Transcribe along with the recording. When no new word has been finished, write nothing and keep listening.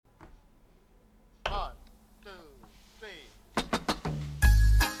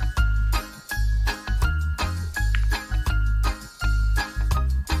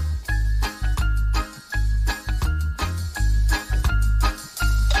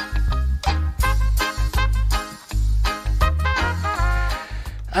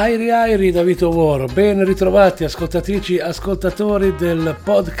Airi da Vitowar, ben ritrovati ascoltatrici e ascoltatori del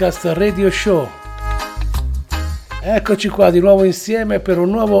podcast Radio Show. Eccoci qua di nuovo insieme per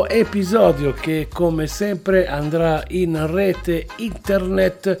un nuovo episodio che come sempre andrà in rete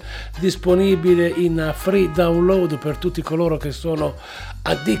internet, disponibile in free download per tutti coloro che sono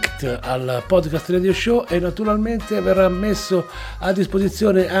addict al podcast Radio Show e naturalmente verrà messo a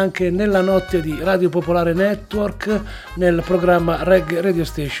disposizione anche nella notte di Radio Popolare Network nel programma Reggae Radio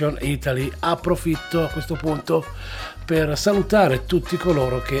Station Italy. Approfitto a questo punto per salutare tutti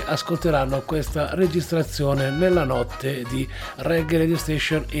coloro che ascolteranno questa registrazione nella notte di Reggae Radio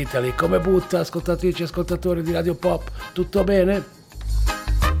Station Italy. Come butta, ascoltatrici e ascoltatori di Radio Pop, tutto bene?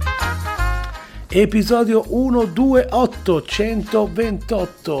 Episodio 128,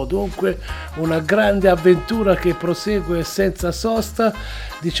 128, dunque una grande avventura che prosegue senza sosta.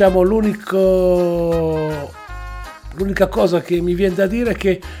 Diciamo l'unica cosa che mi viene da dire è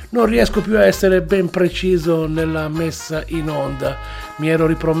che non riesco più a essere ben preciso nella messa in onda. Mi ero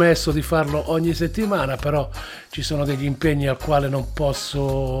ripromesso di farlo ogni settimana, però ci sono degli impegni al quale non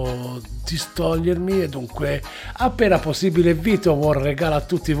posso distogliermi e dunque appena possibile Vitowar regala a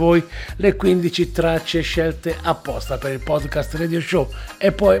tutti voi le 15 tracce scelte apposta per il podcast Radio Show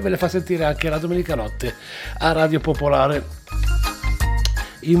e poi ve le fa sentire anche la domenica notte a Radio Popolare.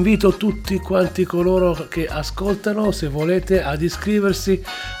 Invito tutti quanti coloro che ascoltano, se volete, ad iscriversi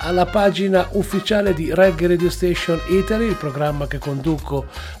alla pagina ufficiale di Reggae Radio Station Italy, il programma che conduco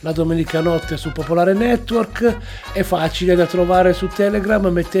la domenica notte su Popolare Network. È facile da trovare su Telegram,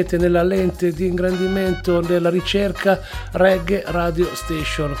 mettete nella lente di ingrandimento della ricerca Reggae Radio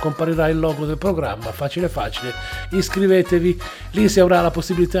Station, comparirà il logo del programma, facile, iscrivetevi, lì si avrà la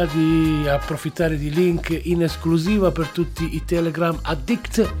possibilità di approfittare di link in esclusiva per tutti i Telegram addict.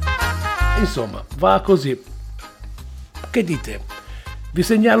 Insomma, va così. Che dite? Vi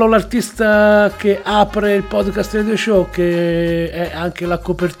segnalo l'artista che apre il podcast Radio Show, che è anche la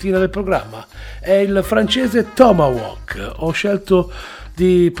copertina del programma. È il francese Tomahawk. Ho scelto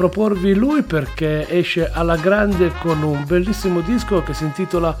di proporvi lui perché esce alla grande con un bellissimo disco che si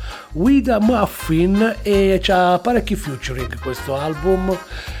intitola With a Muffin e c'ha parecchi featuring questo album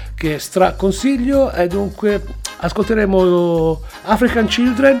che straconsiglio. E dunque ascolteremo African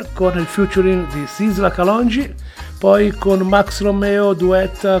Children con il featuring di Sisla Kalonji, poi con Max Romeo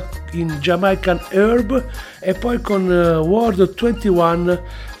duetta in Jamaican Herb e poi con World 21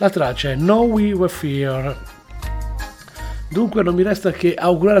 la traccia è No We Were Fear. Dunque non mi resta che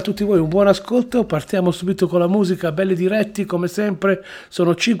augurare a tutti voi un buon ascolto. Partiamo subito con la musica, belli diretti come sempre,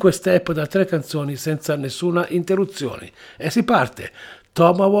 sono 5 step da 3 canzoni senza nessuna interruzione e si parte.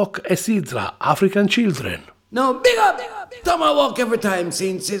 Tomahawk e Sisla, African Children. Now big up Tomahawk every time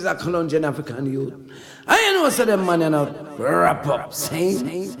seeing Caesar Colombian African youth. I know so them man and wrap up,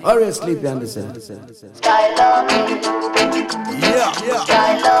 saying, or you sleep on the set. Yeah.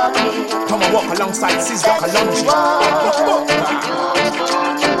 Tomahawk alongside Caesar Colombian.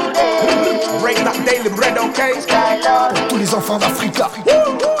 Break that daily bread, okay? Pour tous les enfants d'Africa.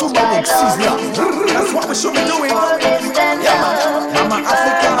 Tomahawk, Caesar. That's what we should be doing. Yeah, man,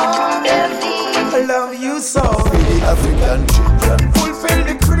 Africa. I love you so. The African children. Fulfill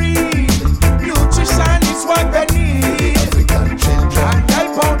the creed. Nutrition is what they need. African children. And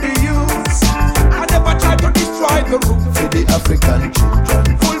help out the youth. I never try to destroy the roof. For the African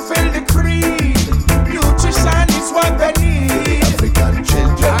children. Fulfill the creed. Nutrition is what they need. African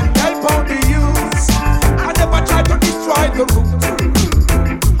children. And help out the youth. I never try to destroy the roof.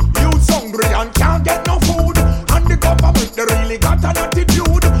 Youth's hungry and can't get no food. And the government, they really got an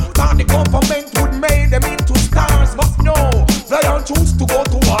attitude. And the government would make them into stars. But no, they all choose to go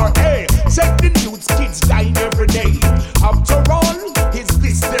to war. Hey, check the news, kids dying every day. After all, is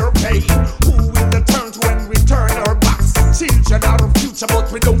this their pay? Who will return to when we turn our backs? Children are the future,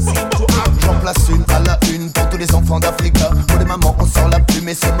 but we don't seem to have. J'en place une à la une pour tous les enfants d'Africa. Pour les mamans, on sort la plume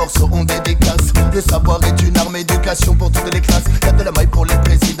et ces morceaux ont des décasses. Le savoir est une arme, éducation pour toutes les classes. Y'a de la maille pour les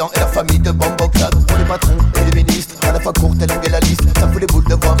présidents et la famille de Bamboclad. Pour les patrons et les ministres, à la fois courte et longue est la liste. Ça fout les boules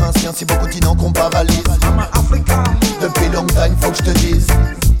de voir un si beau continent qu'on paralyse. I'm Africa. Depuis long time, faut que je te dise.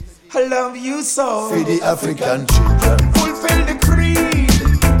 I love you so. For the African children. Fulfill the creed.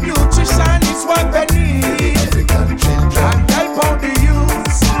 Nutrition is what they need. African children. And help out the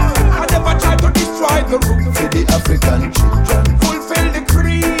youth. I never try to destroy the roof. For the African children. Fulfill the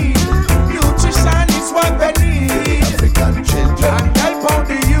creed. Nutrition is what they need. African children. And help out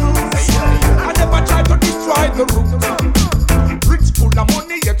the youth. I never try to destroy the roof. Rich full of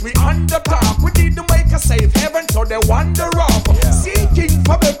money, yet we under top. We need to make a safe haven so they wander off. Seeking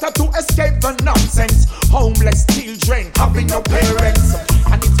for better to escape the nonsense. Homeless children having no parents.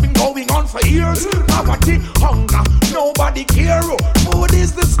 And it's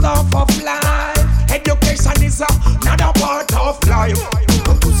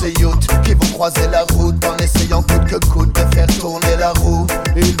croiser la route en essayant coûte que coûte de faire tourner la roue.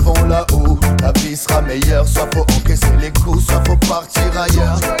 Ils vont là-haut, la vie sera meilleure. Soit faut encaisser les coups, soit faut partir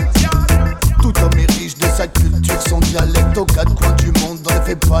ailleurs. Tout homme est riche de sa culture, son dialecte. Aux quatre coins du monde, on ne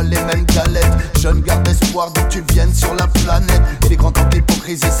fait pas les mêmes galettes. Jeune garde espoir d'où tu viennes sur la planète. Et les grands temps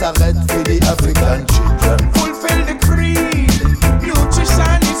d'hypocrisie s'arrêtent. Et les African children fulfill the creed.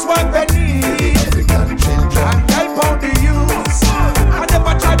 Nutrition is what they need. African children And help out the youth. I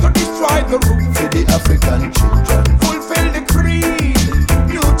never try to destroy the roots. for the African children. Fulfill the creed.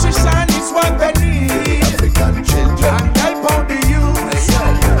 Nutrition is what they need. African children. And help out the youth.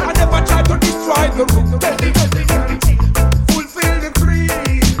 I never try to destroy the roots. Fulfill the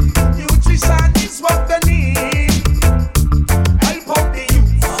creed. Nutrition is what they need. Help out the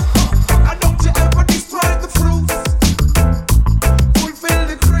youth. And don't you ever destroy the fruits. Fulfill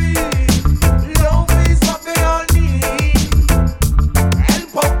the creed. Love is what they all need.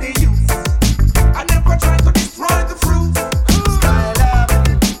 Help out the youth. I never try to destroy the fruits. Skylab,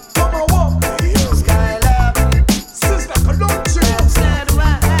 come on, walk. Skylab, sister, Columbia,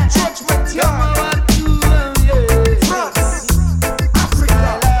 Judgment Yard, France, Africa.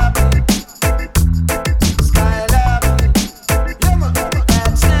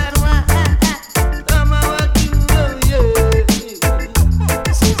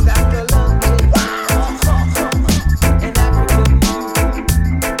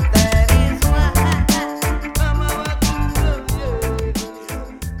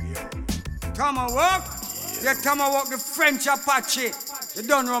 Come and walk. Yeah, come and walk the French Apache. You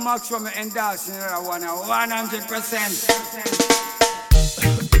don't know Max from me endorsing that one 100%.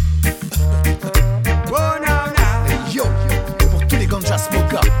 Oh, now, now. Yo, pour tous les ganja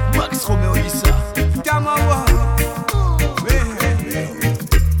smokers, Max Romeo Lisa. Come and walk.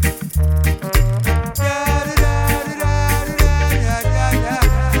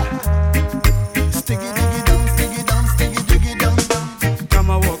 Stiggy diggy down, stiggy down, stiggy diggy down. Come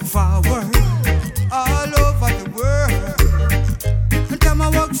and walk forward all over the world. And come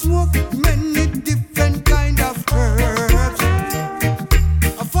and walk smoke many different kind of herbs.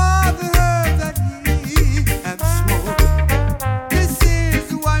 Of all the herbs that he have smoked, this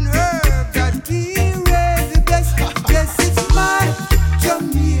is one herb that he raised the best. Yes, it's my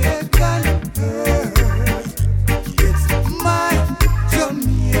Jamaican herb. It's my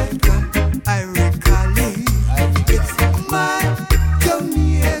Jamaican Irish collie. It's my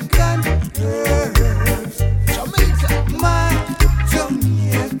Jamaican herbs. Jamaica. My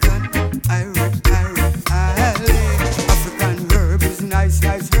Jamaican Irish African herb is nice,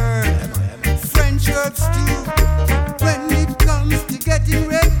 nice herb. French herbs too. When it comes to getting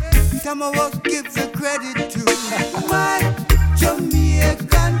red, Tamawak gives the credit to my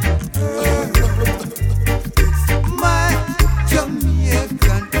Jamaican herb. It's my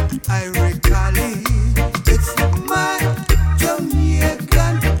Jamaican Irish collie. It's my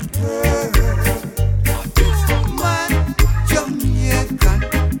Jamaican herb. It's my Jamaican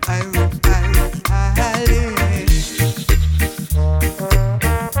Irish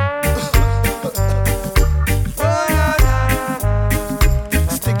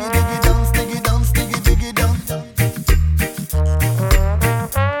Stiggy diggy down, stiggy down, stiggy diggy down.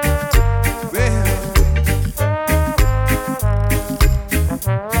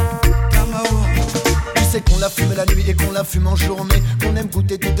 Tu sais qu'on la fume la nuit et qu'on la fume en journée. Qu'on aime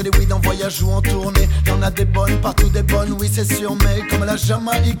goûter toutes les weed en voyage ou en tournée. Y'en a des bonnes, partout des bonnes, oui c'est sûr. Mais comme la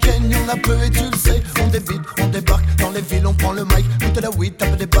jamaïcaine, y'en a peu et tu le sais. On débite, on débarque, dans les villes on prend le mic. Goûte la weed,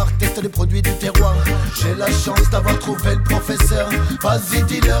 tape des bars, teste les produits du terroir. J'ai la chance d'avoir trouvé le professeur. Vas-y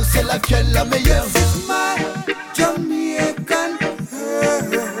dealer, c'est laquelle la meilleure? It's my Jamaican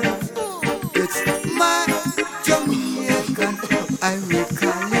herb. It's my Jamaican Irish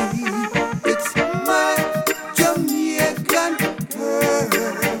collie. It's my Jamaican herb.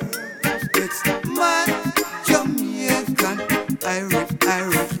 It's my Jamaican Irish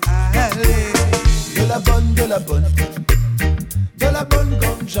collie. De la bonne, de la bonne, de la bonne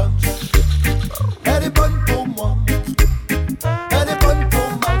ganja. Elle est bonne pour moi, elle est bonne pour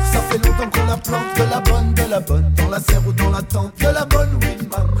Max. Ça fait longtemps qu'on la plante. De la bonne, dans la serre ou dans la tente. De la bonne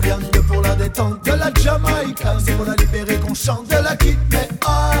Winman, rien que pour la détente. De la Jamaïca, c'est pour la libérer qu'on chante. De la kit, mais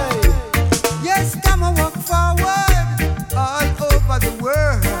aïe. Yes, come and walk forward all over the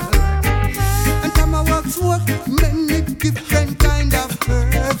world. And come and walk smoke many different kind of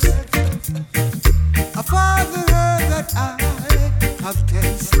herbs. Of all the herbs that I have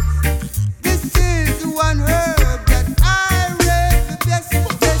tasted, this is the one herb that I rate the best.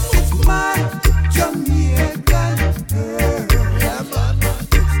 Yes, it's my Jamaican herb.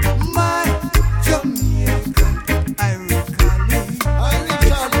 It's my Jamaican Irish collie.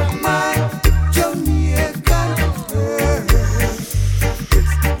 It's my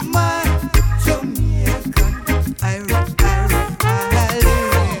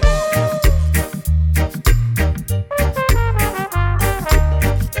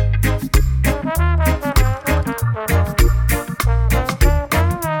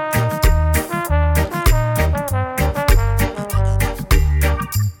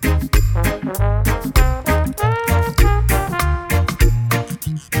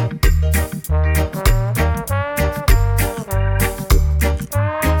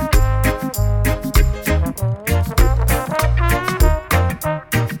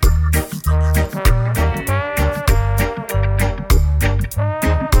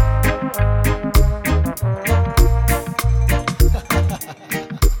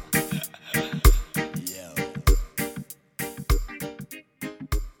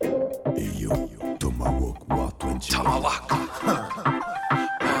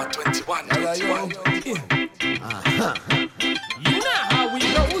one, which one? You know how we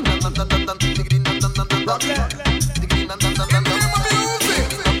roll.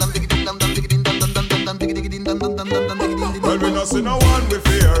 Well, we no see no one we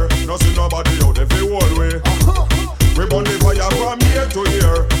fear, no see nobody out if we hold we. We burn the fire from here to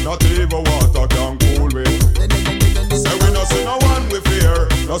here, not even water can cool we. Say we no see no one we fear,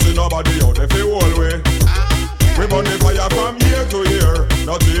 no see nobody out if we hold we. We burn the fire from here to here,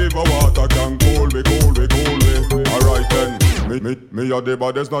 not even water can cool we, cool we, cool we. Alright then, me or the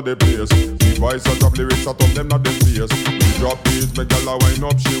baddest not the place. Device a top lyrics a top them not the face. We drop beats, make gyal a wind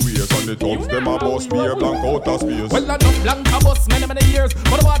up she waist, and the tops them a bust beer blank out of space. Well, I know blank a bus many years,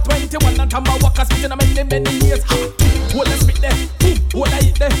 but about 21 and time I walk a spit in a many years. Hold the spit there, hold I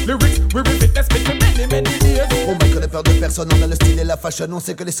hit there. Lyrics, we repeat the spit for many years. On mic, on a peur de personne, on a le style et la fashion. On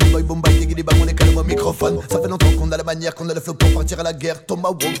sait que les soundboys, boom bang, diggy bang, on est calme au microphone. Ça fait longtemps qu'on a la manière, qu'on a le flow pour partir à la guerre.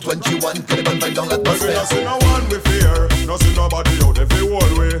 Tomahawk 21, que les bonnes vibes dans l'atmosphère. No see no one we fear, no see nobody out if we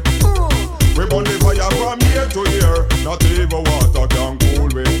hold we. We burn the fire from here to here, not even water can cool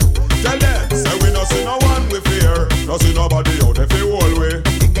we. Tell them, say we no see no one we fear, no see nobody out if we hold we.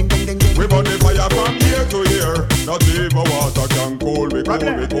 We burn the fire from here to here, not even water can cool we,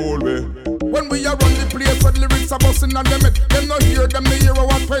 cool we, cool we. When we are run the place with lyrics are busting on them head, them no hear them, they hear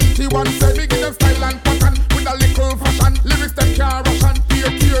what 21 said. We give them style and pattern with a little fashion. Lyrics them can't rush and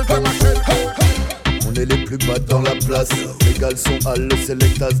tears them a shed. On est les plus bas dans la place. Les gals sont à le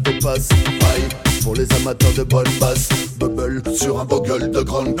Selectas dépasse. Aïe, pour les amateurs de bonne basse. Bubble sur un bogle de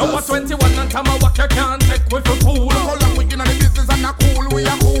grande No more classe. 21 and time I walk you can't take with a fool. How long we in the business and a cool, we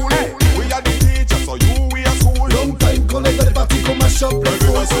are cool. Hey, we are the teachers, so you we are school. Long time qu'on est dans les parties qu'on mash up. Well,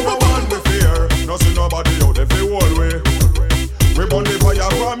 we no see no one we fear, no see nobody out if we hold we. We burn the fire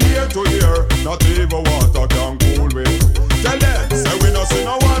from here to here, not even water can cool we. Tell them, say we no see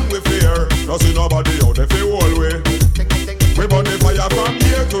no one we fear, no see nobody out if we hold we. We burn the fire from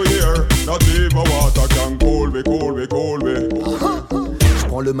here to here, not even water can cool we, cool we, cool we.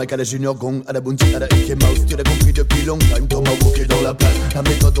 Prends le mic à la Junior Gong, à la Bounty, à la Mickey Mouse. Tu l'as compris depuis long time, Tomahawk est dans la place. La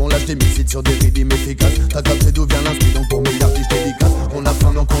méthode on lâche des missiles sur des rythmes efficaces. T'as capté d'où vient l'inspire, donc pour milliardiges dédicaces. On a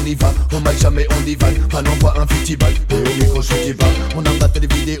faim donc on y va, au mic jamais on divague. Un envoie un festival, et au micro je dis pas. On a battu les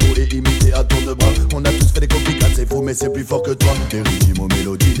vidéos et imité à tour de bras. On a tous fait des copycats, c'est fou mais c'est plus fort que toi. Des rythmes aux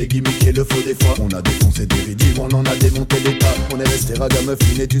mélodies, des gimmicks et le flow des fois. On a défoncé des rythmes, on en a démonté des tas. On est resté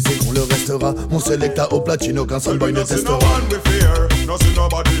ragamuffin et tu sais qu'on le restera. Mon Selecta au platine, aucun soundboy ne testera. No see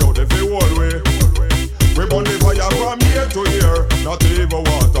nobody out if we hold we. We burn the fire from here to here, not even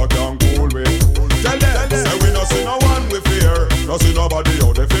water can cool we. Tell them, say we no see no one we fear, no see nobody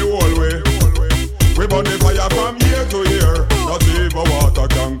out if we hold we. We burn the fire from here to here, not even water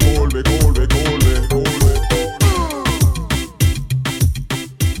can cool we, cool we, cool we, cool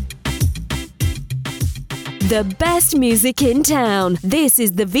we. The best music in town. This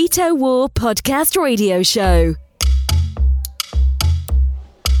is the Vitowar Podcast Radio Show.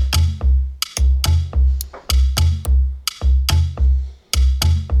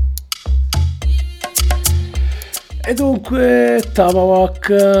 E dunque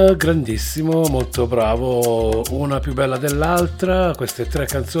Tomahawk, grandissimo, molto bravo, una più bella dell'altra, queste tre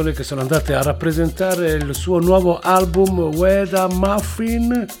canzoni che sono andate a rappresentare il suo nuovo album With a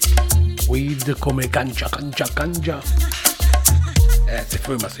Muffin, Weed come ganja.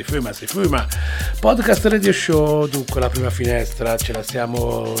 Si fuma. Podcast Radio Show, dunque la prima finestra ce la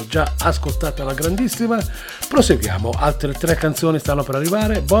siamo già ascoltata alla grandissima. Proseguiamo, altre tre canzoni stanno per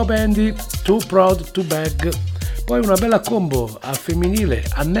arrivare. Bob Andy, Too Proud to Beg. Poi una bella combo al femminile,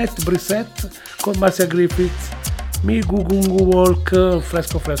 Annette Brissette con Marcia Griffiths, Mi Gugungu Walk,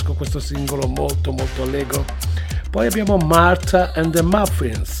 fresco questo singolo molto allegro. Poi abbiamo Martha and the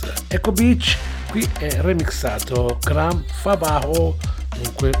Muffins, Echo Beach, qui è remixato Gram Fabaho,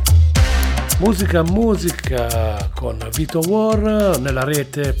 dunque musica con Vitowar nella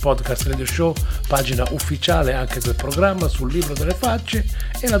rete Podcast Radio Show, pagina ufficiale anche del programma sul libro delle facce,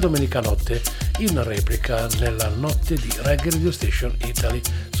 e la domenica notte in replica nella notte di Reggae Radio Station Italy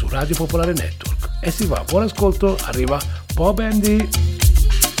su Radio Popolare Network. E si va, buon ascolto, arriva Bob Andy.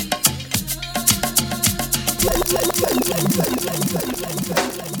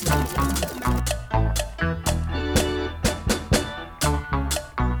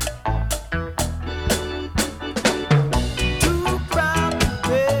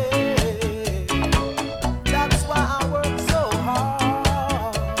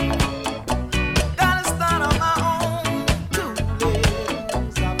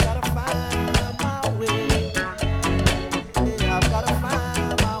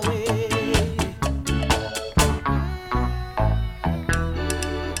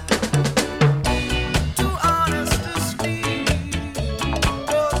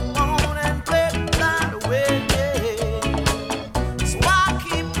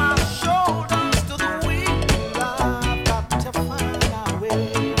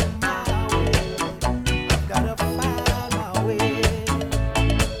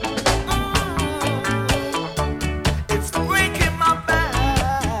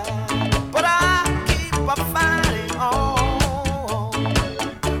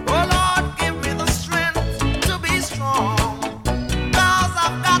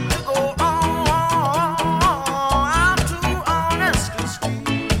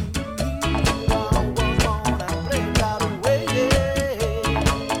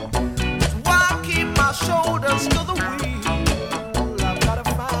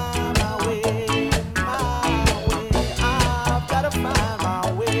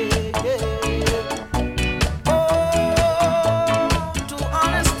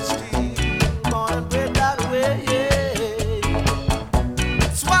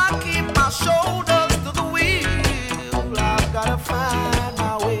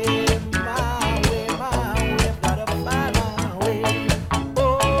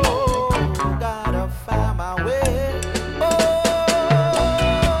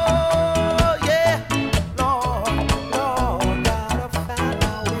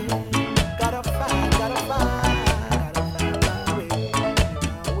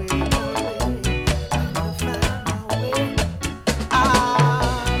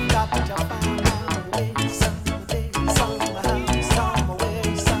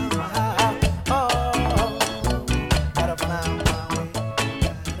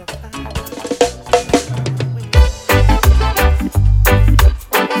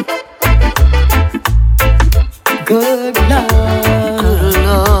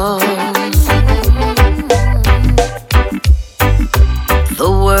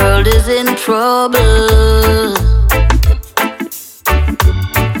 world is in trouble.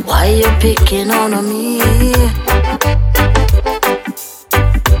 Why you picking on me?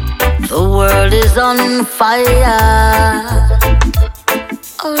 The world is on fire.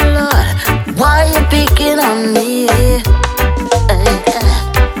 Oh Lord, why you picking on me?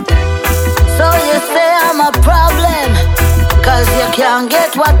 So you say I'm a problem, 'cause you can't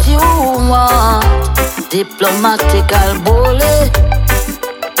get what you want. Diplomatical bully.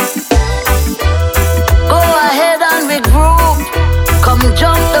 Go ahead and regroup. Come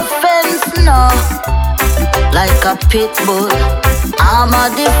jump the fence now. Like a pit bull, I'ma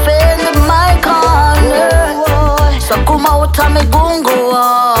defend my corner. So come out and me gungo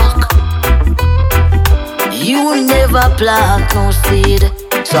walk. You never plant no seed,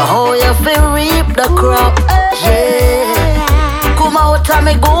 so how you feel reap the crop? Yeah, come out and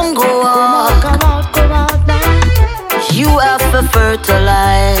me gungo walk. You have to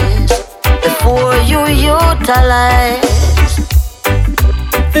fertilize before you utilize.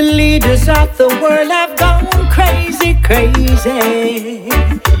 The leaders of the world have gone crazy, crazy.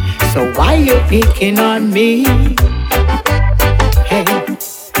 So why you picking on me? Hey,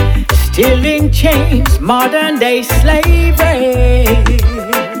 still in chains, modern day slavery.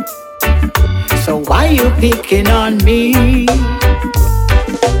 So why you picking on me?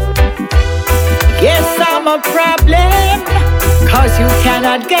 Yes, I'm a problem, 'cause you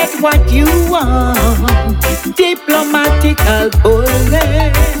cannot get what you want. Diplomatical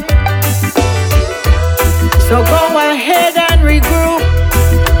bullet. So go ahead and regroup.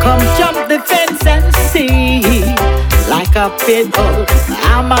 Come jump the fence and see. Like a pit bull,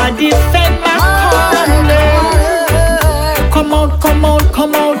 I'ma defend my corner. Come out, come out,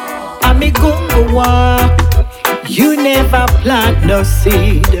 come out, I'm a gungo walk. You never plant no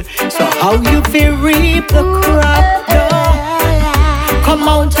seed, so how you feel reap the crop? No. Come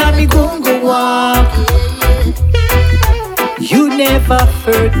out, I'm a gungo walk. You never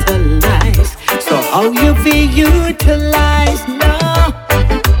fertilize, so how you feel utilize? No.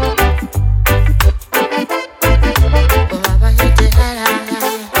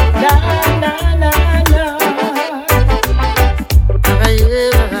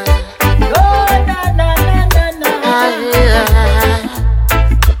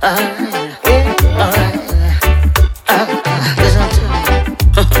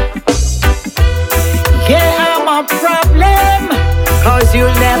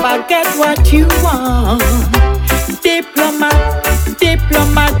 Get what you want.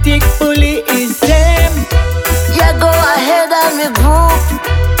 Diplomatic bullyism. Yeah, go ahead and regroup.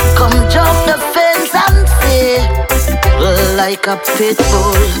 Come jump the fence and see. Like a pit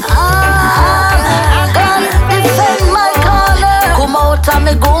bull, I'm gonna defend my corner. Come out and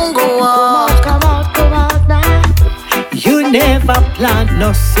me gungo walk. Come out now. You never plant no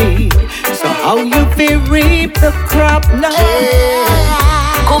seed, so how you feel reap the crop now? Yeah.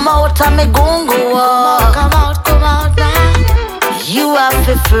 Come out and me gungo walk. Come out now. You have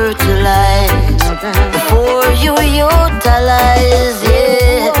to fertilize before you utilize.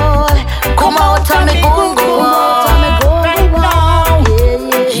 Yeah. Come out and me gungo walk.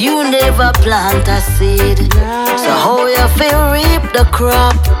 You never plant a seed, so how you feel reap the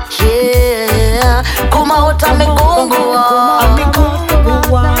crop? Yeah. Come out and me gungo walk.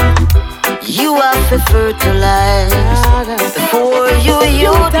 You have to fertilize before you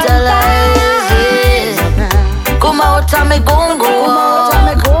utilize. Yeah. Come out and me gungo walk.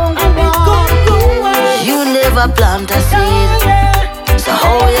 You never plant a seed, so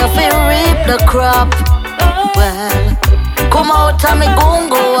how you feel reap the crop? Well, come out and me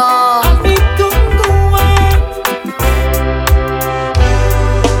gungo walk.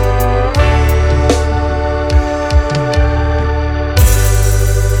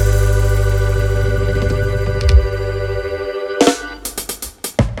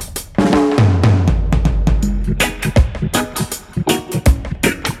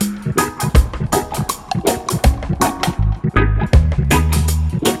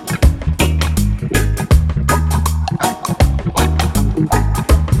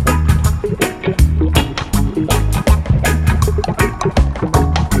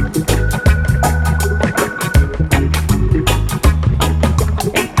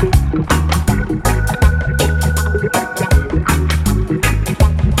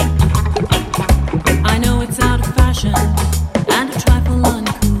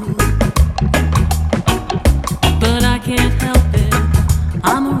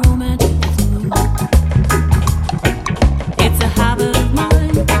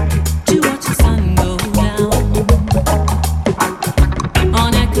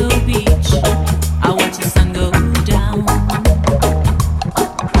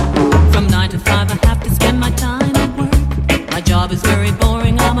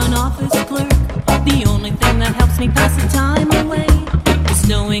 office clerk. The only thing that helps me pass the time away is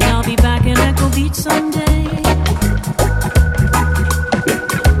knowing I'll be back in Echo Beach someday.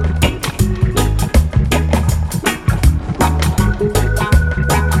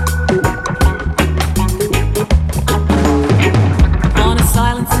 On a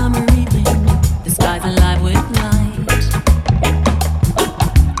silent summer evening, the skies alive with light.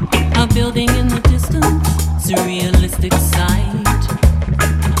 A building in the distance, surrealistic sight.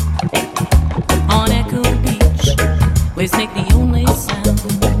 On Echo Beach, waves make the only sound.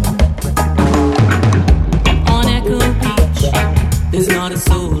 On Echo Beach, there's not a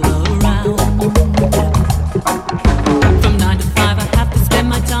soul around. From 9 to 5 I have to spend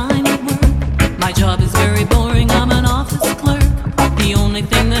my time at work. My job is very boring, I'm an office clerk. The only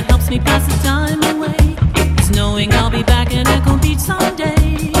thing that helps me pass the time away is knowing I'll be back in Echo Beach someday.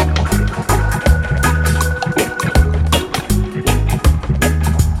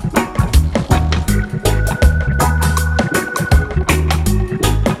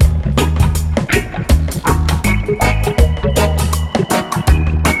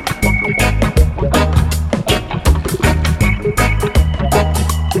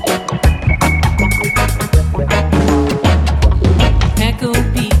 Echo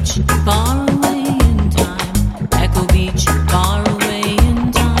Beach, far away in time. Echo Beach, far away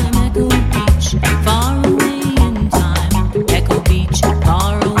in time. Echo Beach, far away in time. Echo Beach,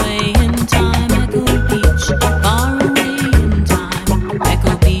 far away in time. Echo Beach, far away in time.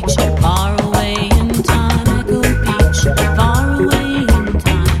 Echo Beach, far away in time. Echo Beach, far away in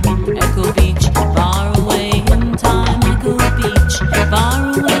time. Echo Beach, far away in time. Echo Beach, far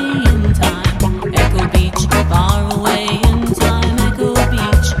away in time. Echo Beach, far away in time. Echo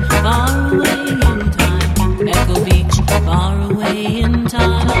Beach, far away in time. Echo Beach, far away in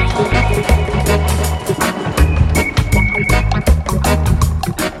time.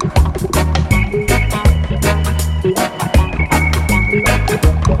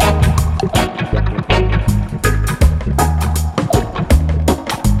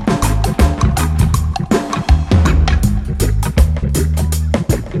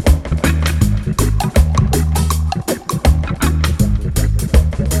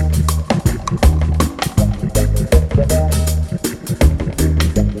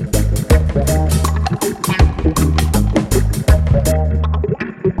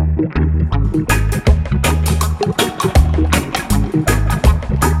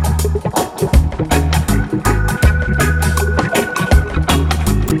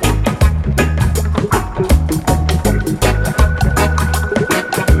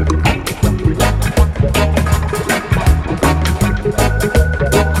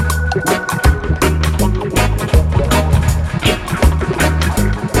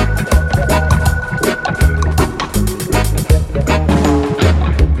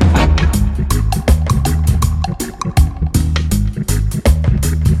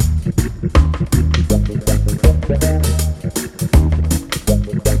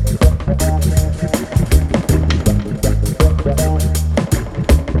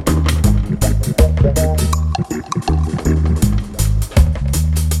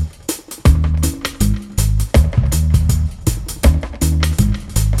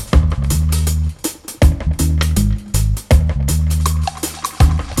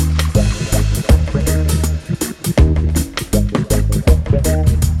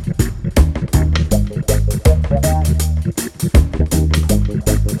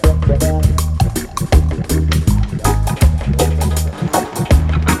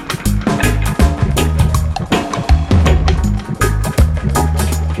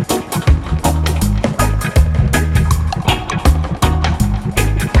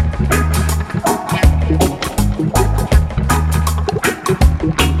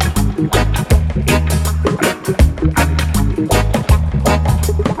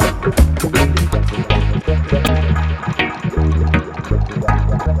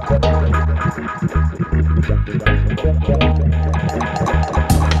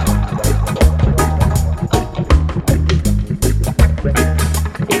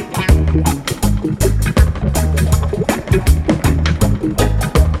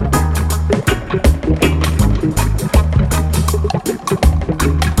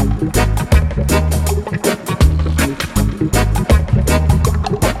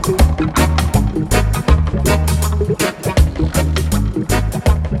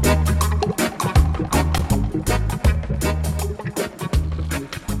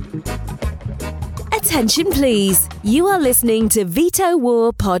 Attention please. You are listening to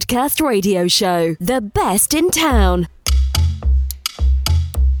Vitowar Podcast Radio Show, the best in town.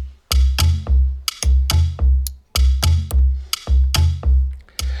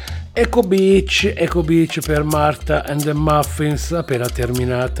 Eco Beach per Martha and the Muffins, appena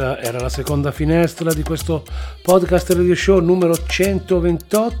terminata, era la seconda finestra di questo podcast radio show numero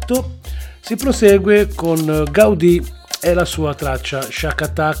 128. Si prosegue con Gaudì e la sua traccia Shack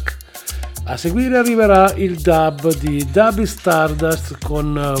Attack. A seguire arriverà il dub di Dubby Stardust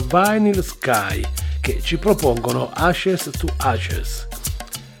con Vinyl Sky, che ci propongono Ashes to Ashes.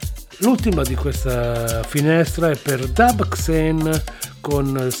 L'ultima di questa finestra è per Dub Xen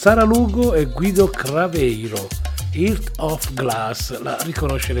con Sara Lugo e Guido Craveiro, Heart of Glass, la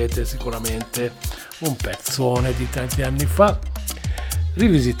riconoscerete sicuramente, un pezzone di tanti anni fa,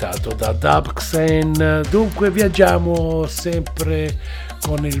 rivisitato da Dub Xen. Dunque viaggiamo sempre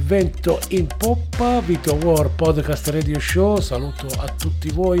con il vento in poppa. Vitowar Podcast Radio Show, saluto a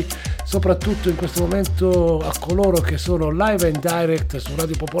tutti voi, soprattutto in questo momento a coloro che sono live and direct su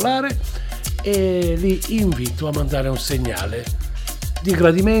Radio Popolare, e li invito a mandare un segnale di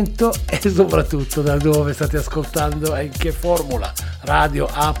gradimento e soprattutto da dove state ascoltando e in che formula, radio,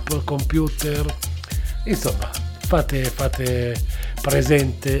 app, computer, insomma fate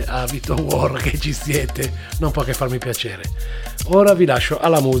presente a Vitowar che ci siete, non può che farmi piacere. Ora vi lascio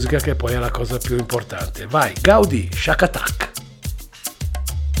alla musica, che poi è la cosa più importante. Vai, Gaudì, Shack Attack.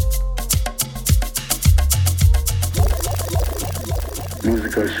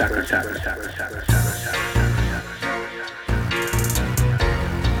 Musical Shack Attack.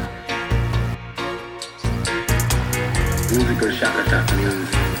 Musical Shack Attack means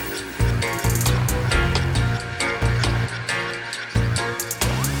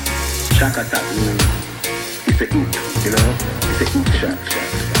Shack Attack means it's a oop, you know? It's a oop shack.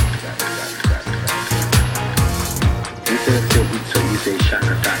 Instead of say oop, so you say Shack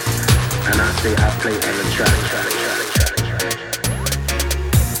Attack, and I say I play on the track.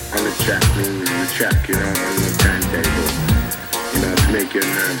 On the track means the track, you know, on the turntable, you know, to make your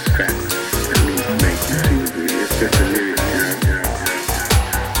nerves crack. That means to make you feel good. It's just a lyric, you know.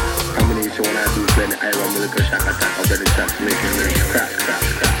 Combination when I do play the Iron Musical Shack Attack, I'll bet the track to make your nerves crack.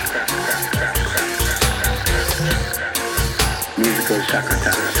 Musical Shack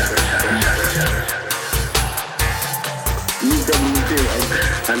Attack. You don't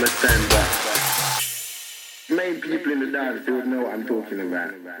feel understand, but main people in the dance, they would know what I'm talking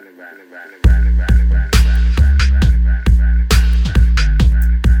about.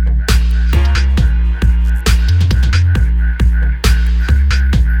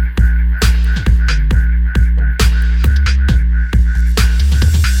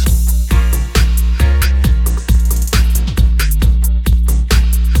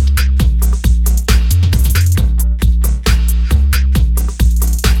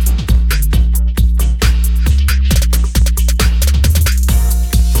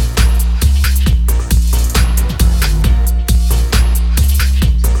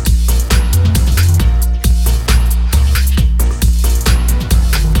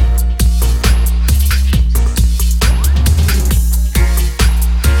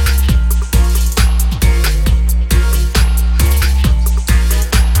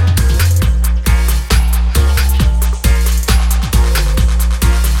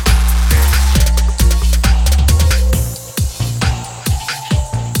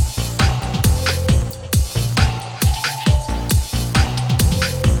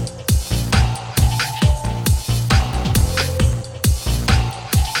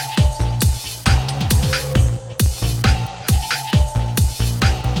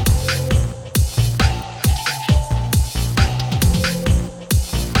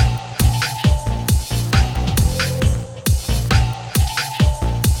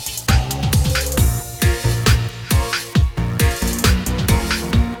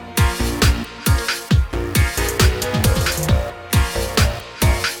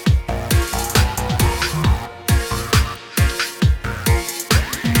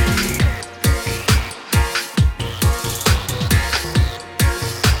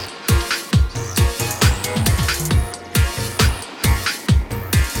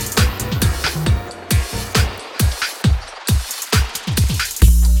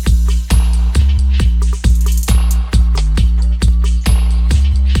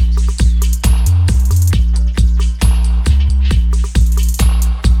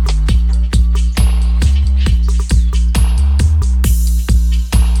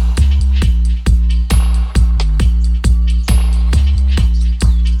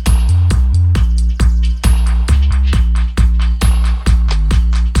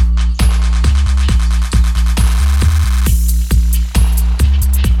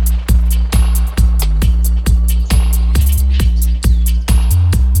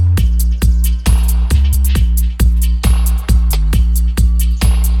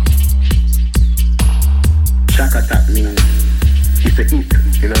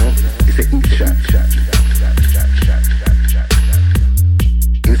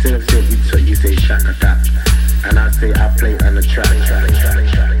 Instead of saying it's what you say shack attack. And I say I play on the track. On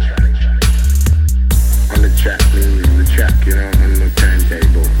the track means the track, you know, on the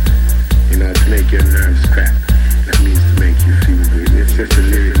turntable. You know, to make your nerves crack. That means to make you feel good. It's just the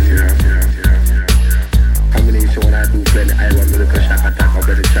lyrics, you know. Combination when I do play the I want me look a shack attack. I'll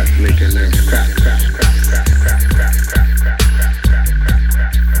bet the track to make your nerves crack.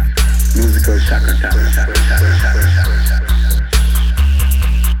 Musical shack attack.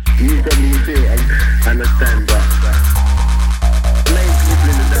 You probably feel understand, but playing people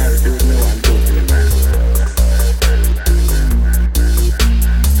in the dance don't know what I'm talking about.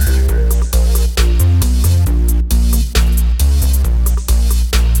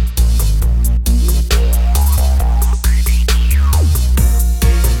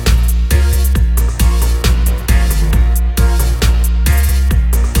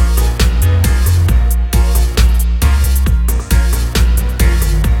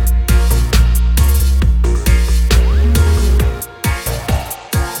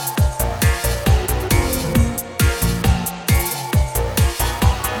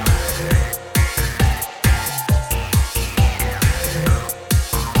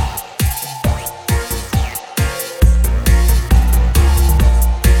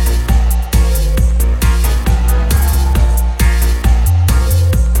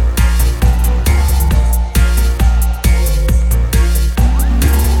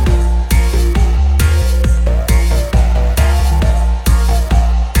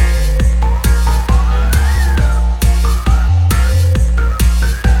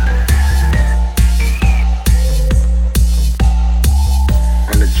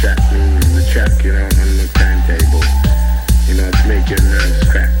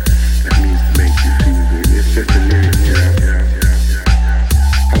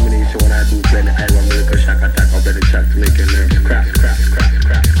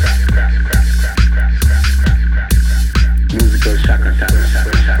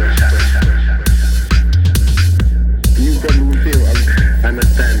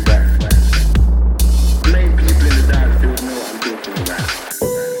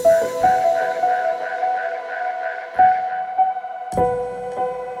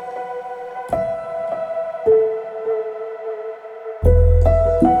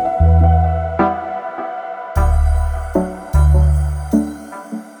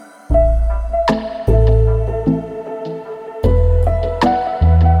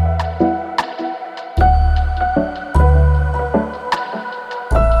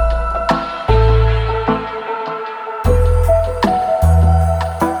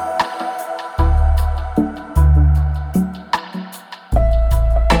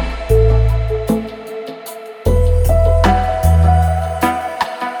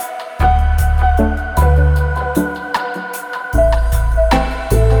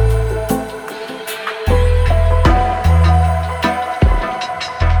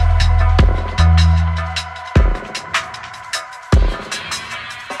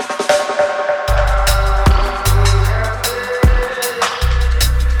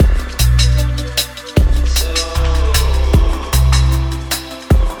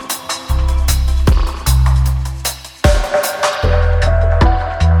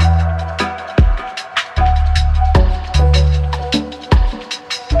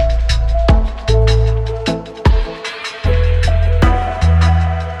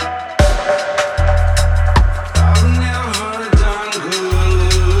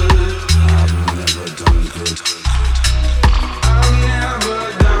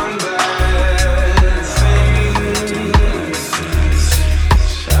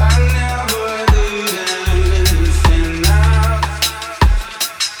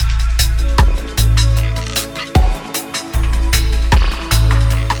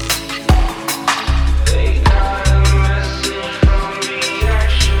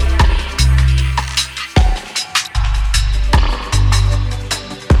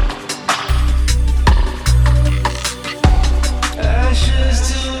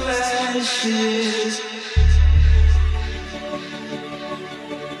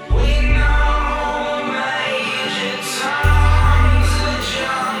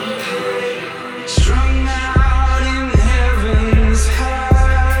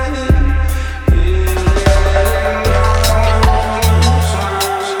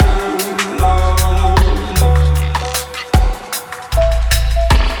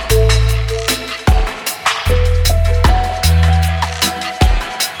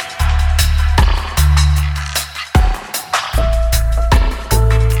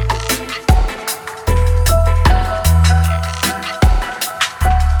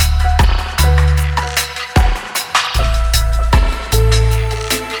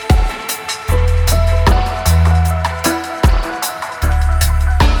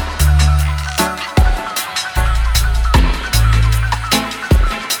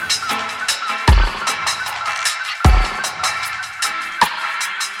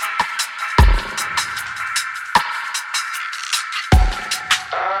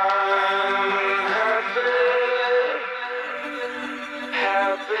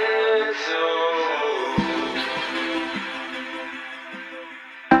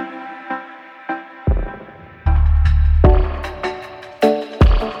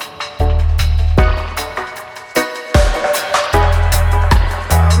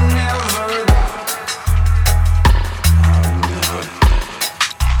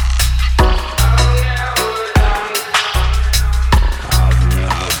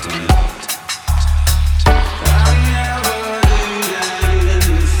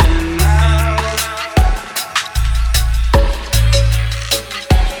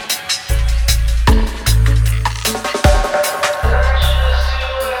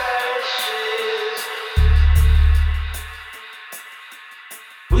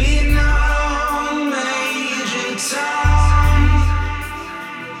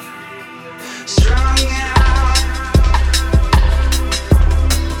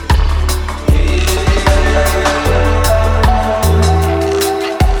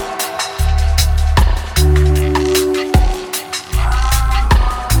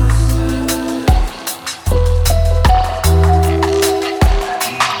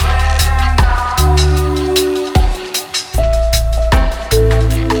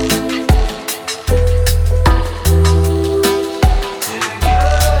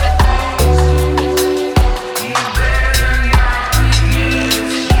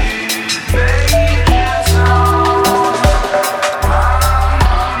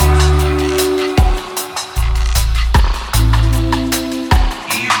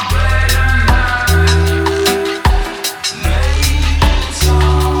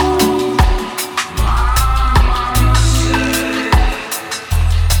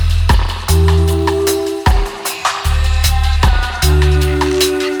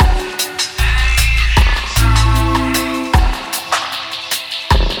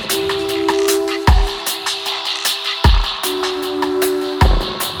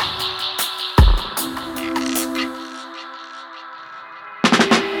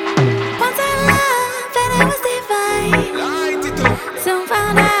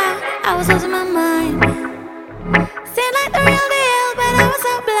 was losing my mind. Seemed like the real deal, but I was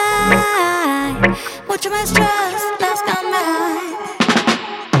so blind. Mucho mistrust, love's gone behind.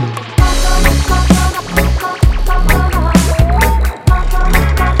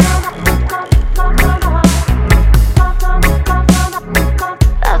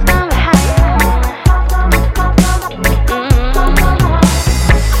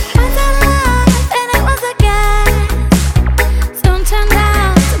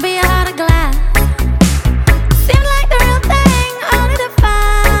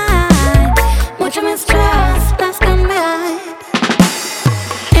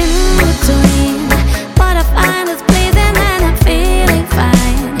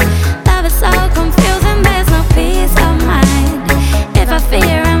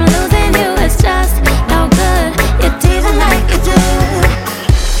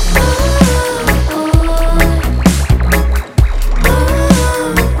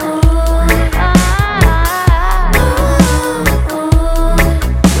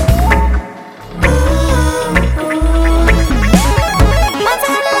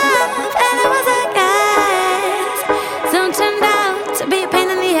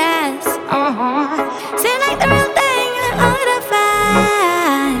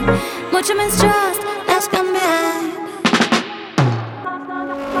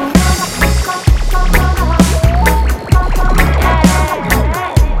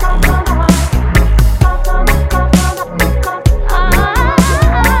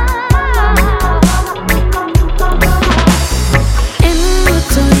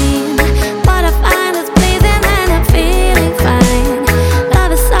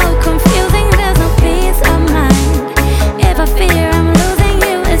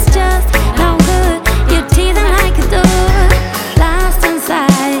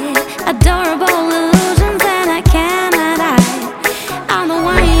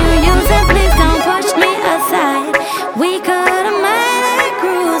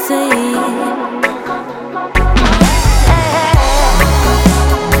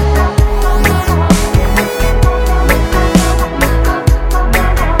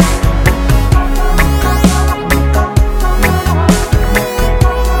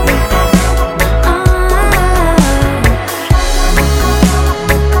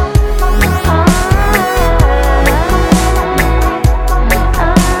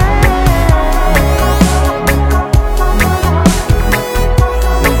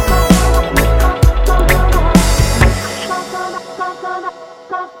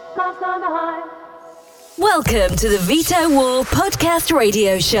 Welcome to the Vitowar Podcast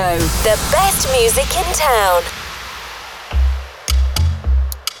Radio Show, the best music in town.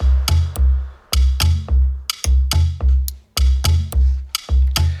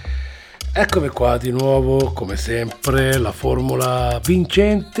 Eccomi qua di nuovo, come sempre, la formula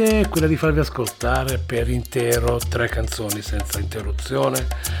vincente è quella di farvi ascoltare per intero 3 canzoni senza interruzione,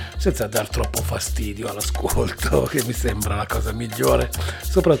 senza dar troppo fastidio all'ascolto, che mi sembra la cosa migliore,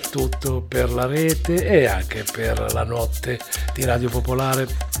 soprattutto per la rete e anche per la notte di Radio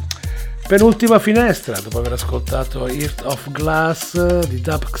Popolare. Penultima finestra, dopo aver ascoltato Heart of Glass di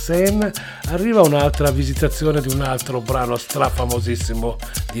Dub Xen, arriva un'altra visitazione di un altro brano strafamosissimo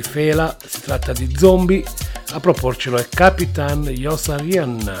di Fela. Si tratta di Zombie, a proporcelo è Capitan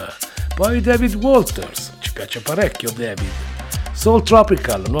Yossarian, poi David Walters, ci piace parecchio David, Soul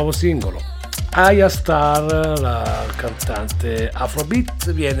Tropical, nuovo singolo. Aya Star, la cantante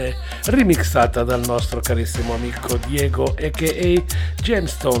Afrobeat, viene remixata dal nostro carissimo amico Diego a.k.a.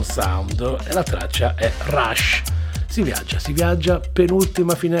 Gemstone Sound e la traccia è Rush. Si viaggia,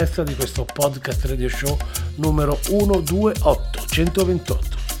 penultima finestra di questo podcast radio show numero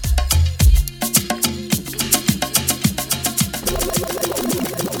 128.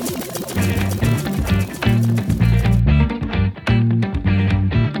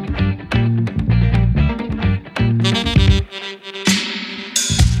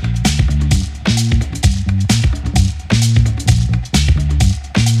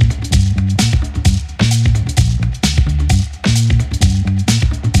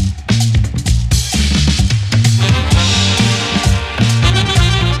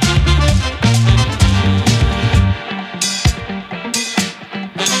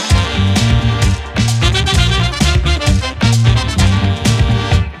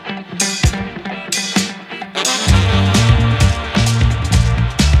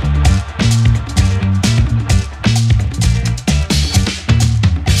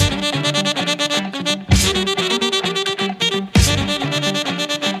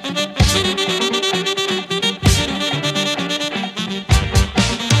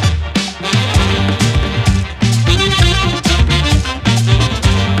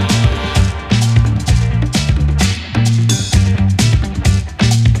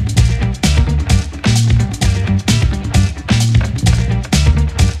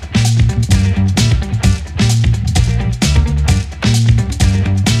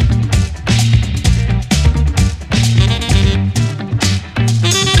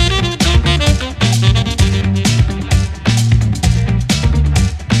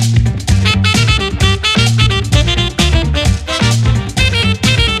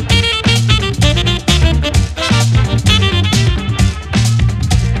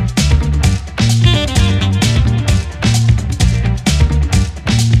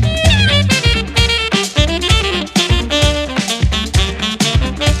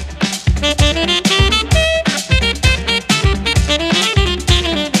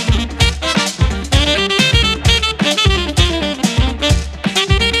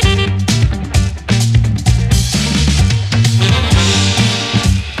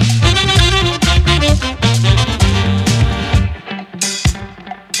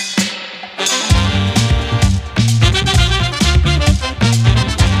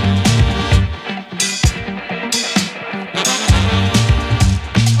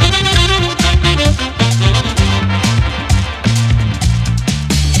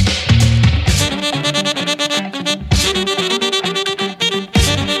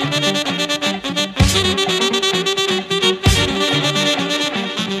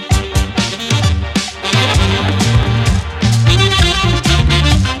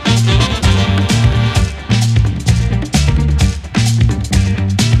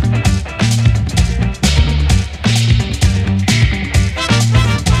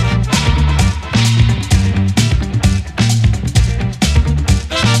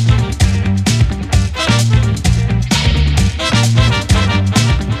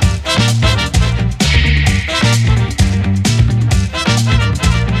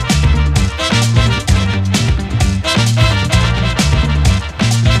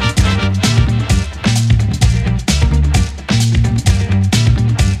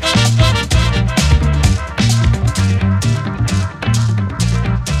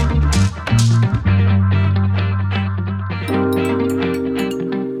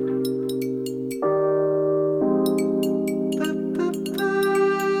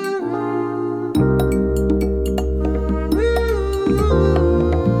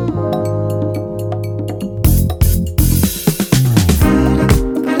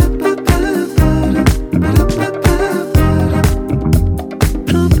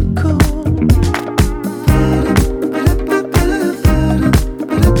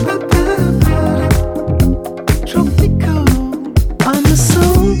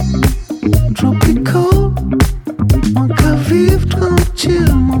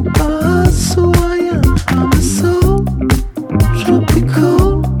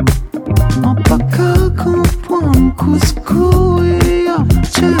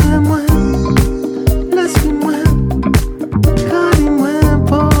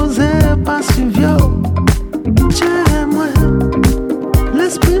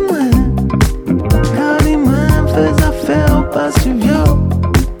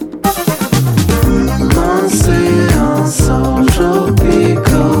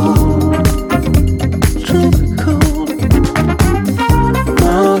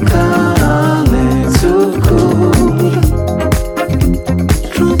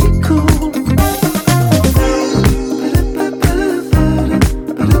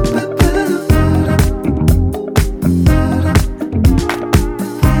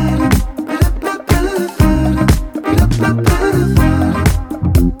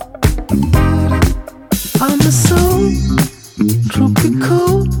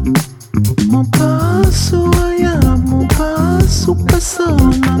 tropical. Mon passo allá, mon passo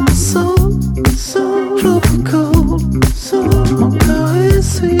persona, mon soul, tropical. Mon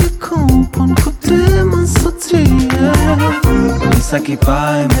caresse e compon côté mon sortir. Lisa qui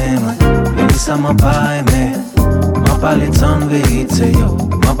pas aimé, Lisa m'a pas aimé. M'a pas le temps de vérité, yo.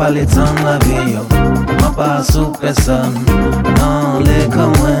 M'a pas le temps de la vie, yo. M'a pas sous personne, non, les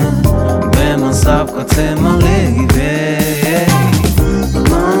comme moi. Mais mon sable côté mon arrivé.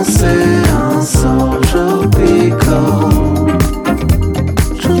 Mon séance tropical.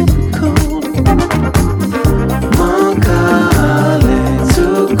 Mon calé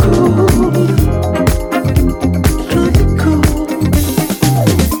tout cool.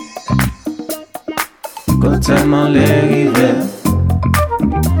 Côté mon arrivé.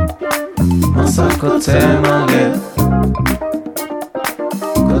 Mon sac côté mon lait.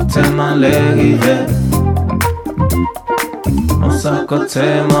 Côté mon arrivé. Mon sac côté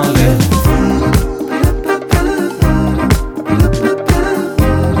mon lait.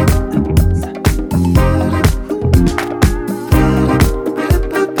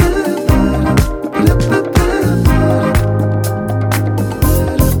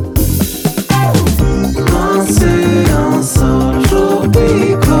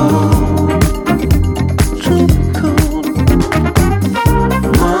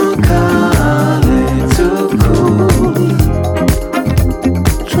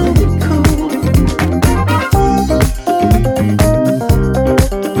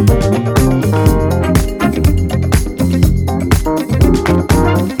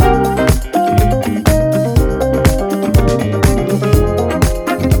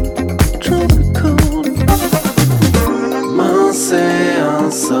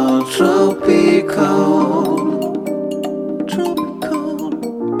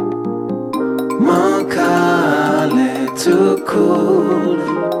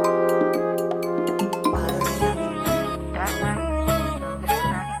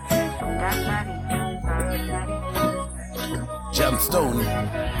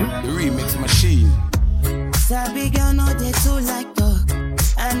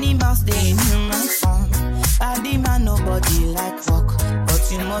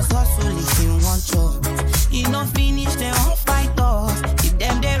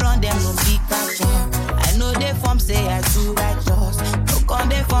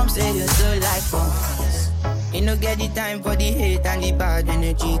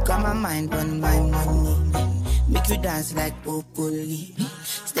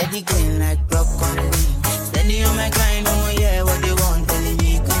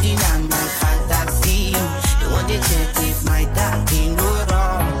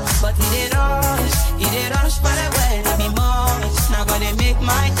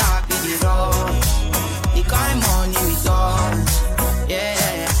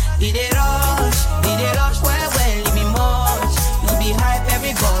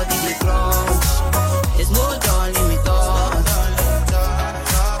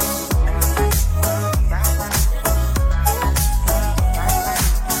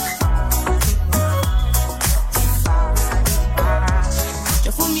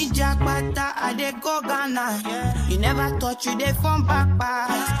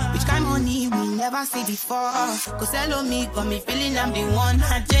 Cause hello me, got me feeling I'm the one.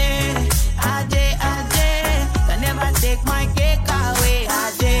 Ade, can never take my cake away.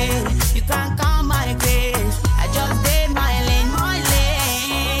 Ade, you can't count my grace. I just did my lane.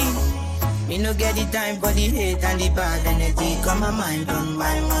 Me no get the time for the hate and the bad energy. Got my mind on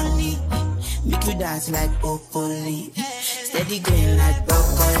my money. Make you dance like broccoli. Steady going like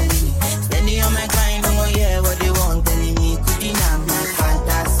broccoli. Steady on my grind, oh yeah, what they want telling me. Could you not my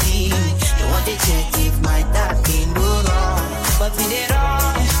fantasy? They want to check if my tap can go wrong. But we they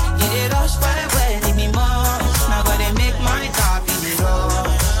rush for the way, leave me more. Now gotta make my tap in the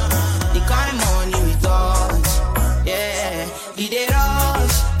rush. The kind money we touch, yeah. We they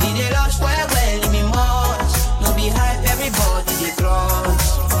rush for the way, leave me more. No be hype, everybody they crush.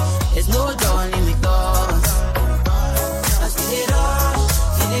 There's no joy in me thoughts. I see they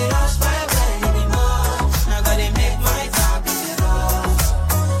rush for the way, leave me more. Now gotta make my tap in the rush.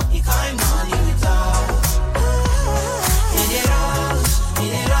 The kind money we touch.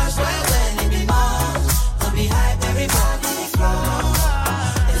 They rush for the way, leave me more. No be hype, everybody they crush.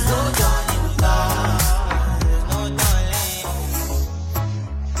 There's no joy in me thoughts. There's no darling.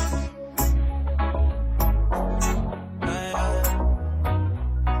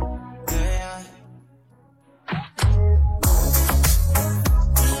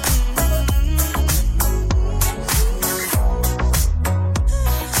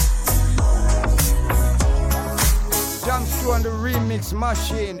 mix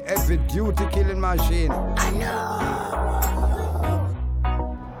machine, heavy duty killing machine.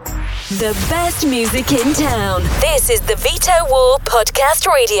 The best music in town. This is the Vitowar Podcast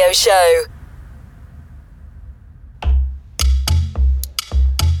Radio Show.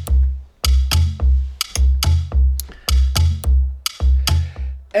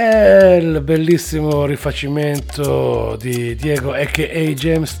 È il bellissimo rifacimento di Diego a.k.a.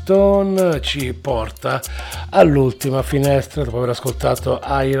 James Stone ci porta all'ultima finestra dopo aver ascoltato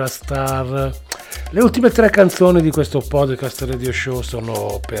Ira Star. Le ultime 3 canzoni di questo podcast radio show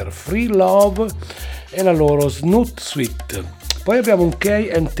sono per Free Love e la loro Snoot Sweet. Poi abbiamo un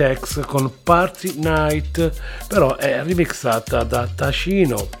K and Tex con Party Night, però è remixata da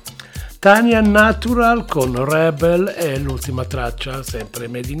Tashino. Tania Natural con Rebel è l'ultima traccia, sempre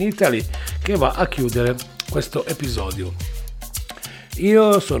Made in Italy, che va a chiudere questo episodio.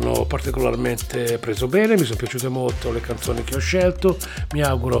 Io sono particolarmente preso bene, mi sono piaciute molto le canzoni che ho scelto, mi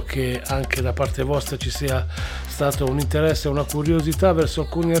auguro che anche da parte vostra ci sia stato un interesse e una curiosità verso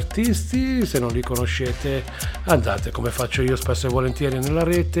alcuni artisti. Se non li conoscete andate, come faccio io spesso e volentieri, nella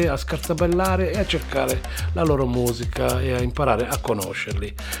rete a scartabellare e a cercare la loro musica e a imparare a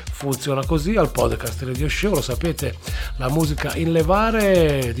conoscerli. Funziona così al podcast Radio Show, lo sapete, la musica in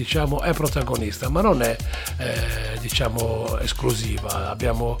levare diciamo è protagonista, ma non è diciamo esclusiva,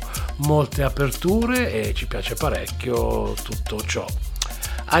 abbiamo molte aperture e ci piace parecchio tutto ciò.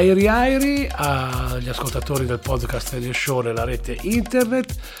 Airi Airi agli ascoltatori del podcast Radio Show nella rete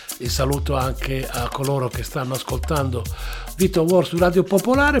internet, il saluto anche a coloro che stanno ascoltando Vitowar su Radio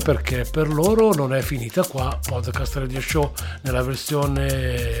Popolare, perché per loro non è finita qua. Podcast Radio Show nella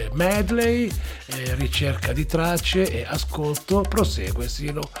versione medley, ricerca di tracce e ascolto prosegue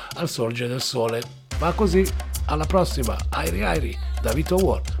sino al sorgere del sole. Va così, alla prossima. Airi Airi da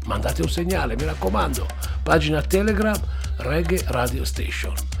Vitowar, mandate un segnale, mi raccomando, pagina Telegram Reggae Radio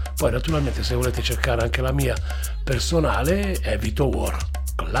Station. Poi naturalmente se volete cercare anche la mia personale è Vitowar,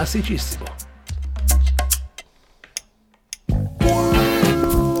 classicissimo.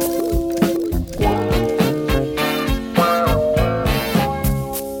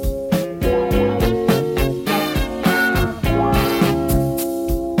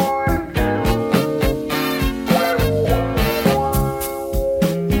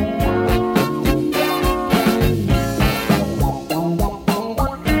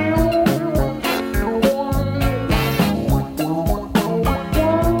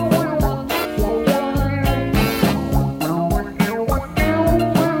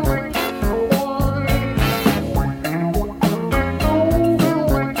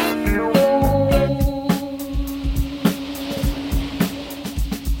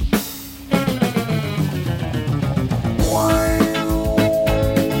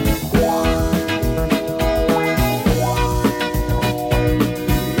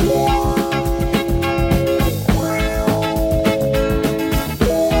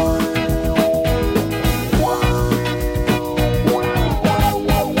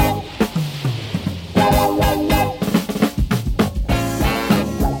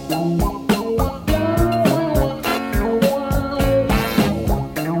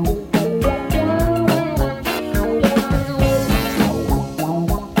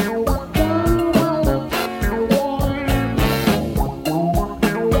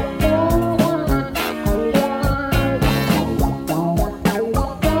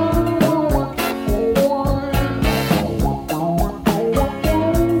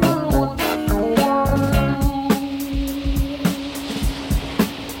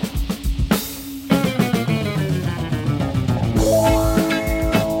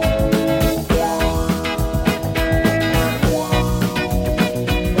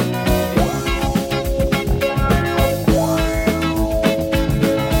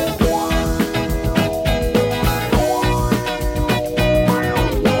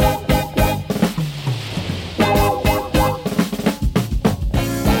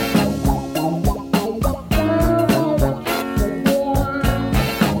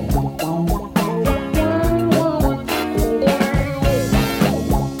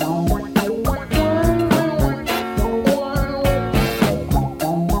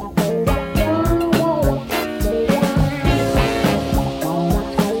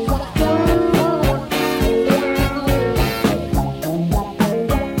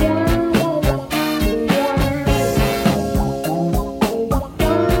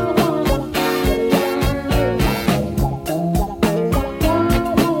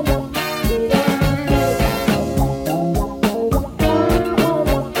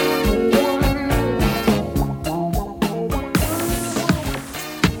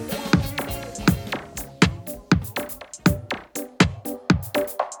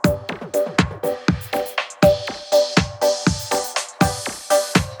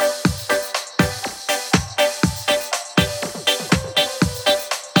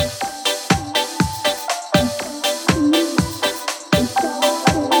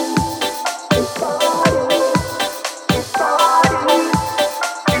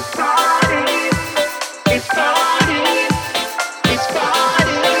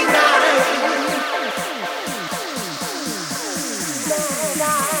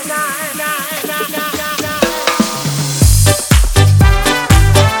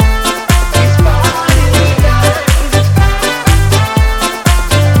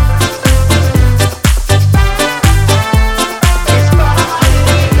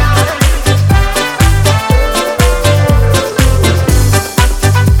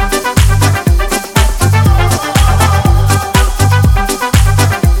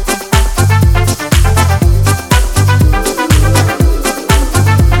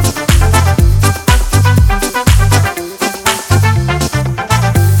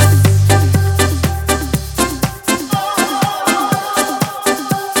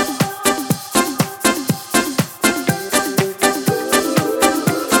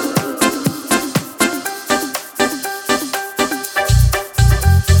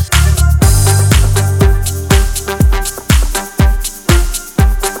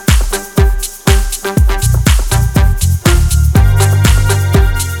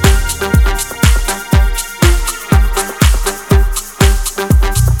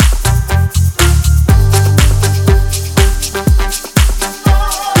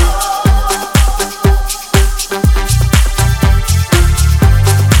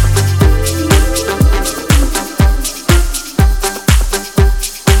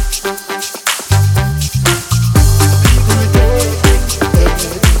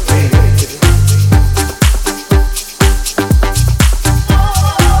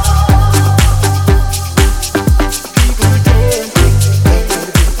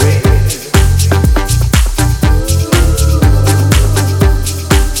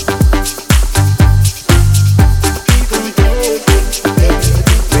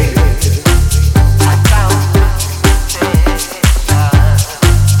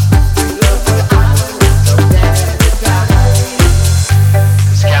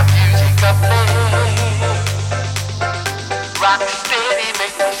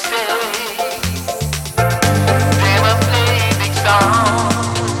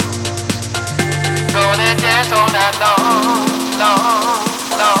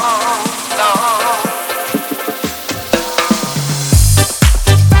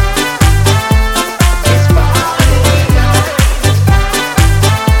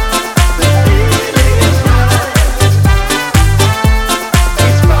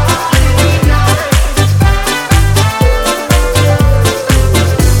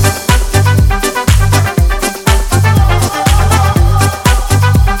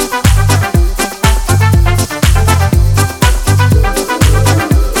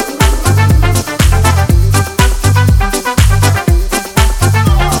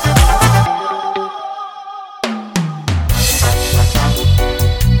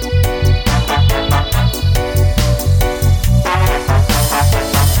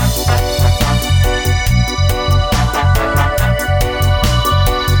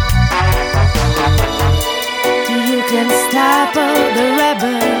 can stop the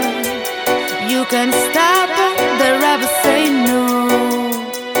rebel. You can stop the rebel. Say no.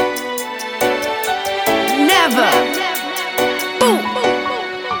 Never. Boom.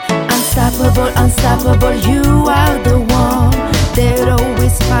 Unstoppable, unstoppable. You are the one. They're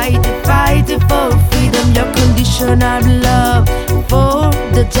always fighting for freedom. Your conditional love for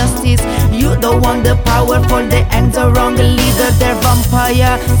the justice. You don't want the powerful, they act the wrong leader. They're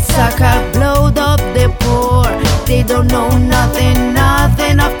vampire, sucker, blowed up the poor. They don't know nothing,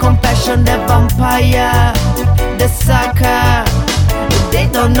 nothing of compassion. They're vampire, the sucker. They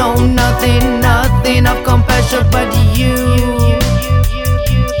don't know nothing, nothing of compassion but you.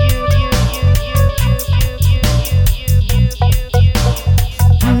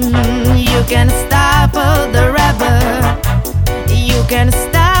 You can stop the rebel. You can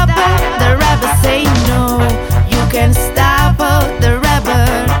stop the rebel. Say no. You can stop the rebel.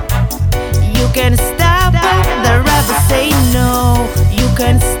 You can stop the rebel. Say no. You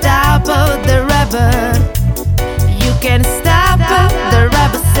can stop the rebel. You can stop the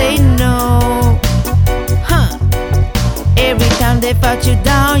rebel. Say no. Huh. Every time they fight you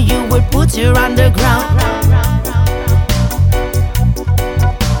down, you will put you underground.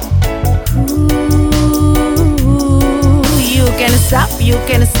 You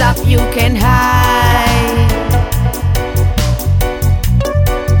can stop, you can hide.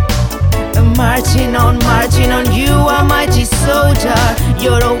 Marching on, you are mighty soldier.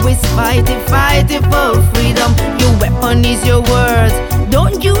 You're always fighting for freedom. Your weapon is your words.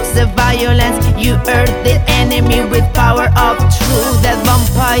 Don't use the violence. You hurt the enemy with power of truth. That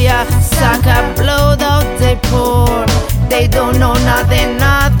vampire sucker blowed out the poor. They don't know nothing,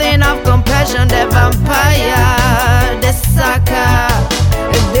 nothing of compassion. The vampire, the sucker.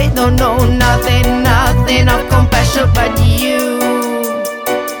 They don't know nothing, nothing of compassion but you.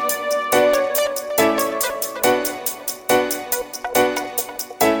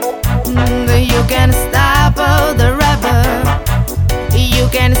 You can stop the rebel. You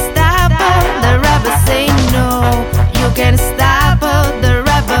can stop the rebel. Say no. You can stop the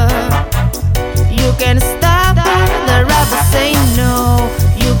rebel. You can stop the rebel. Say no.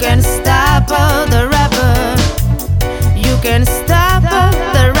 You can stop the rebel. You can stop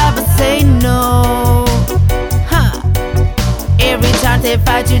the rebel. Say no. Huh. Every time they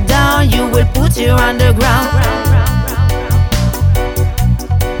fight you down, you will put you underground.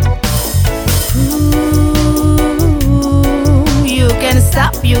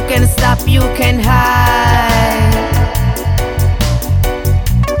 You can stop, you can hide.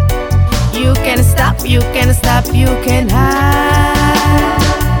 You can stop, you can stop, you can hide.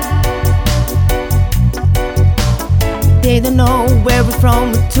 They don't know where we're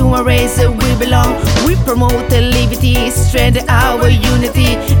from, to a race that we belong. We promote the liberty, strengthen our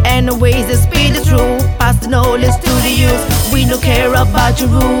unity, and the ways that speed the truth. Pass the knowledge to the youth. We don't care about your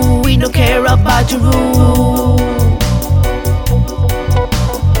rule, we don't care about your rule.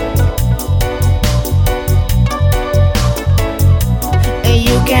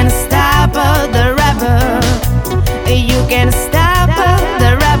 You can stop the rebel. You can stop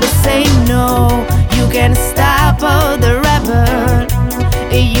the rebel. Say no. You can stop the rebel.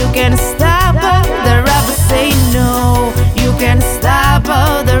 You can stop the rebel. Say no. You can stop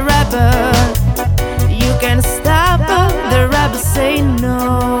the rebel. You can stop the rebel. Say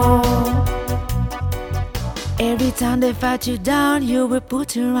no. Every time they fight you down, you will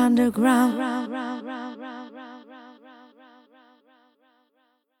put you underground.